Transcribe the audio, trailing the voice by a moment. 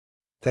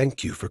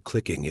Thank you for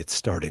clicking It's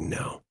Starting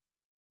Now.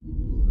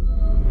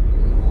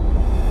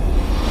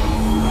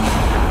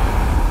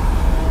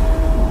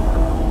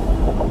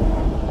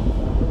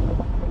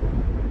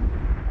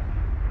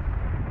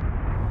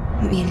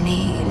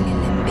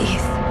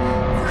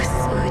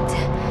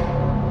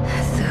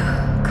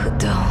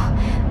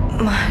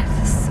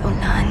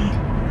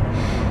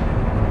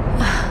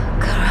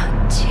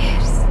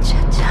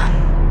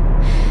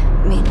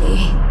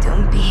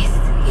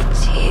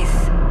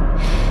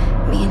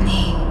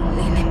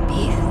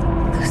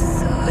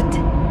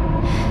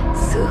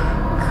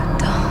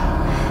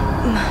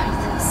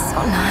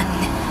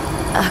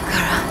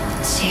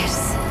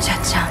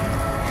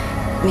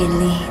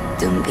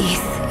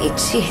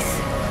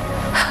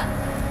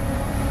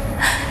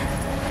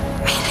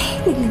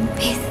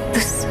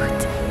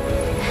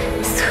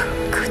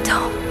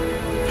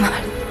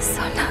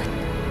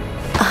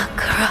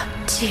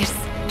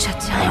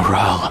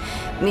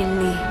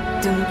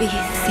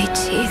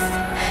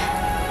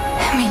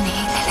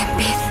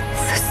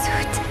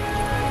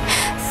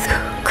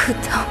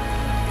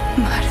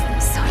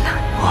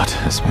 What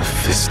has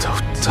Mephisto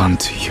done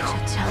to you?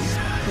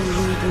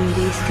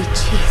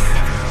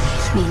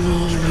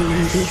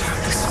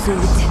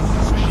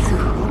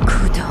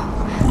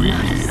 We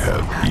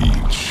have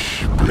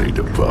each played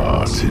a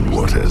part in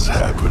what has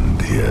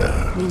happened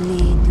here.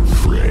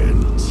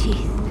 Friend,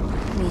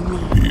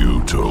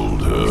 you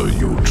told her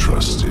you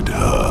trusted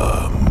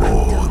her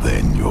more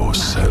than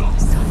yourself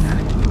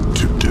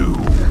to do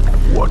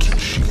what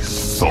she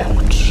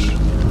thought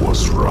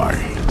was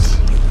right.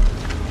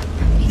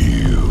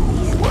 You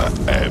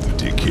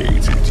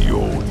abdicated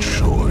your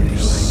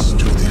choice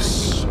to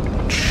this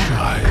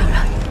child,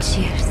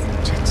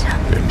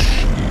 and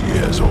she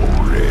has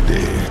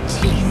already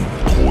been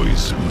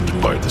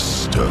poisoned by the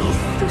stone.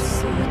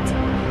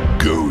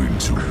 Going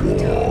to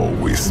war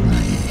with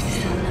me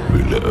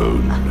will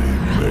only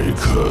make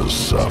her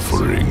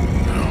suffering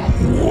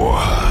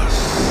worse.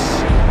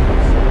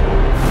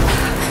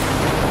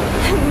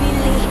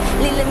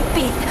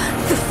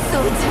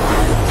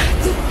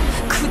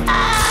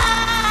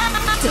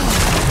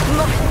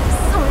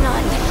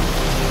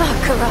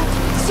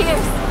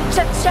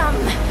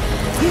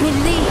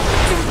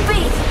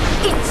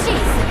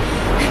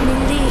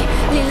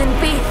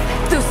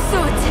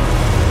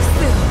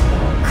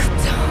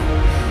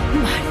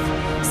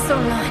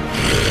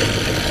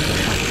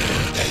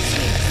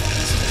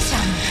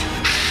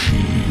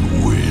 She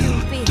will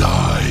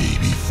die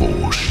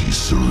before she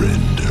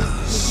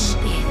surrenders.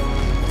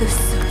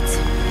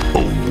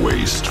 A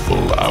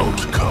wasteful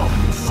outcome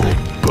for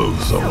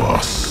both of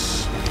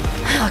us.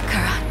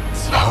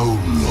 How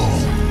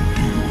long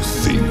do you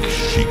think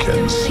she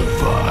can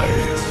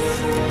survive?